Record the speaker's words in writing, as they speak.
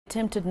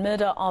attempted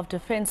murder of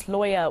defense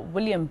lawyer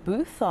William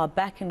Booth are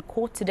back in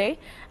court today.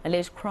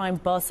 Alleged crime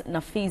boss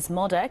Nafiz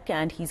Modack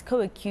and his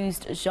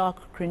co-accused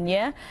Jacques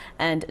Kinnear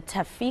and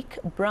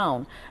Toufeeq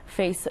Brown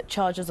face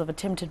charges of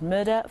attempted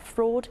murder,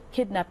 fraud,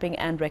 kidnapping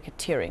and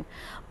racketeering.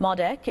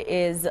 Modack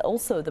is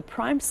also the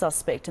prime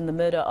suspect in the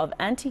murder of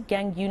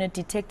anti-gang unit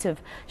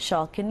detective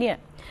Charl Kinnear.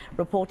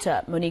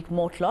 Reporter Nafiz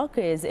Modack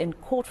is in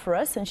court for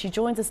us and she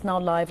joins us now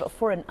live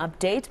for an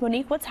update.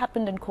 Monique, what's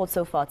happened in court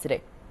so far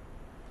today?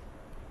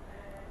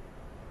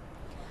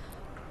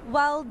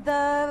 Well,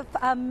 the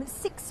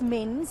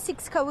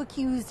six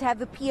co-accused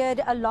have appeared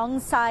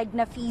alongside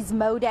Nafiz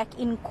Modack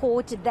in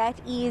court. That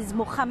is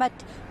Muhammad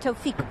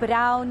Toufeeq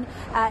Brown,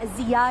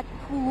 Ziad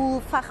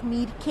Pool,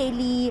 Fahmid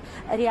Kelly,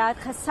 Riyad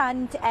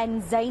Khassant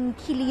and Zain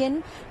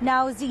Killian.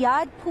 Now,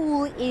 Ziad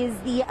Pool is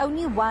the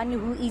only one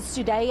who is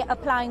today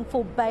applying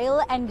for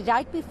bail, and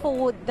right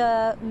before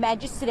the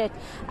magistrate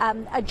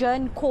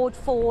adjourned court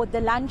for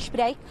the lunch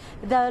break,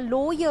 the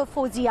lawyer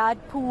for Ziad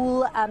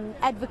Pool,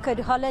 Advocate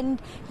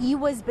Holland, he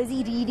was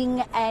busy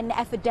reading an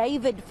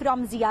affidavit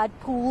from Ziad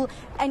Pool,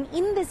 and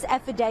in this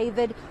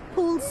affidavit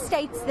Pool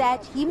states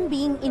that him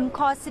being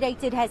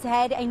incarcerated has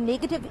had a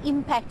negative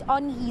impact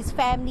on his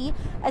family,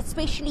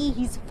 especially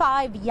his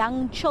 5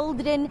 young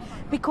children,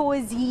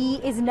 because he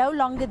is no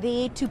longer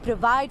there to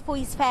provide for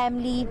his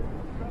family.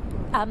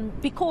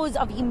 Because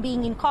of him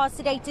being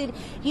incarcerated.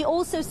 He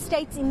also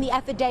states in the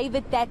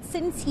affidavit that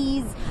since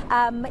his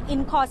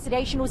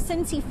incarceration, or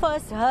since he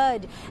first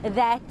heard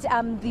that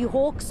the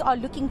Hawks are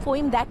looking for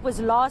him, that was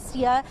last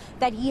year,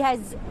 that he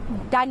has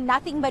done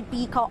nothing but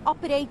be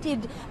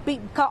cooperating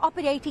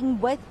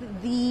with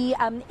the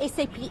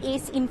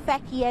SAPS. In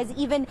fact, he has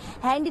even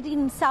handed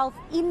himself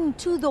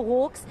into the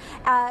Hawks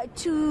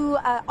to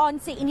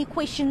answer any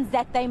questions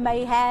that they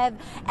may have,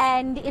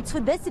 and it's for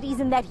this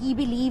reason that he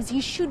believes he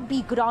should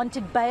be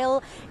granted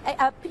bail.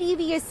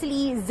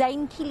 Previously,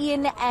 Zain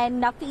Killian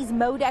and Nafiz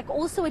Modack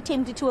also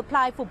attempted to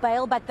apply for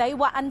bail, but they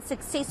were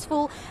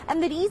unsuccessful.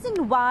 And the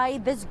reason why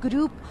this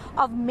group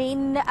of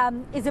men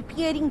is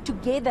appearing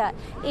together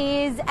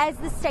is, as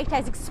the state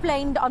has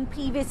explained on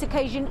previous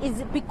occasion,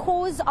 is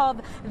because of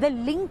the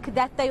link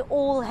that they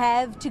all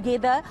have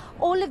together.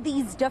 All of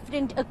these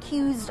different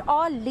accused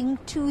are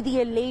linked to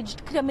the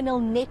alleged criminal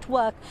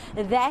network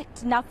that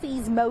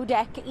Nafiz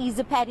Modack is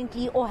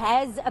apparently, or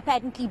has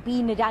apparently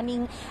been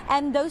running.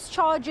 And those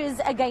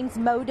charges against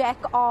Modack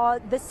are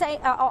the same,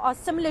 are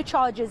similar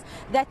charges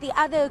that the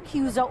other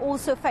accused are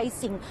also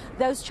facing.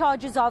 Those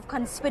charges of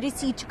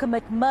conspiracy to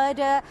commit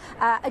murder,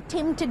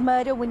 attempted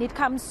murder when it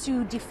comes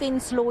to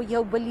defense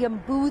lawyer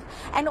William Booth,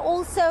 and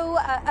also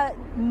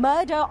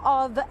murder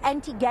of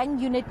anti-gang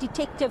unit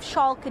detective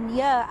Charl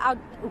Kinnear,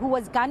 who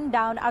was gunned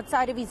down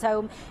outside of his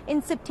home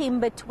in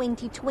September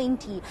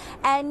 2020.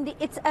 And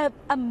it's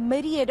a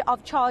myriad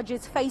of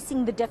charges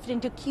facing the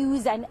different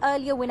accused. And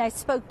earlier, when I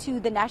spoke to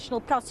the National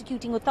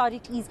Prosecuting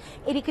Authorities,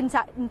 Eric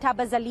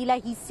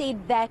Ntabazalila, he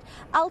said that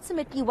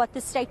ultimately what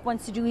the state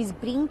wants to do is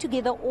bring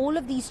together all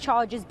of these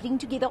charges, bring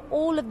together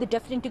all of the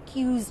different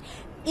accused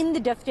in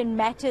the different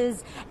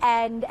matters,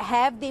 and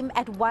have them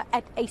at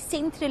a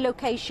central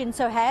location.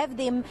 So have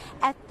them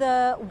at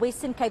the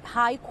Western Cape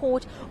High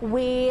Court,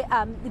 where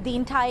the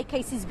entire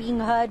case is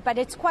being heard. But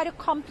it's quite a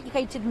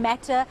complicated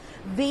matter,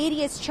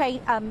 various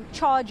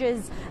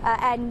charges,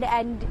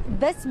 and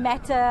this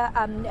matter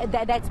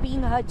that's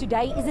being heard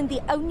today isn't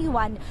the only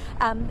one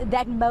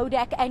that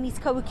Modack and his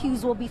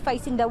co-accused will be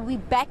facing. They'll be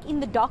back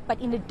in the dock,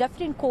 but in a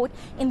different court,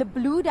 in the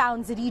Blue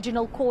Downs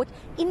Regional Court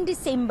in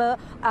December,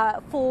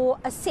 for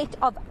a set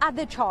of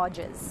other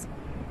charges.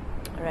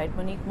 All right,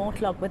 Nafiz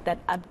Modack with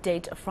that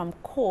update from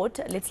court.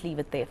 Let's leave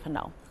it there for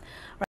now.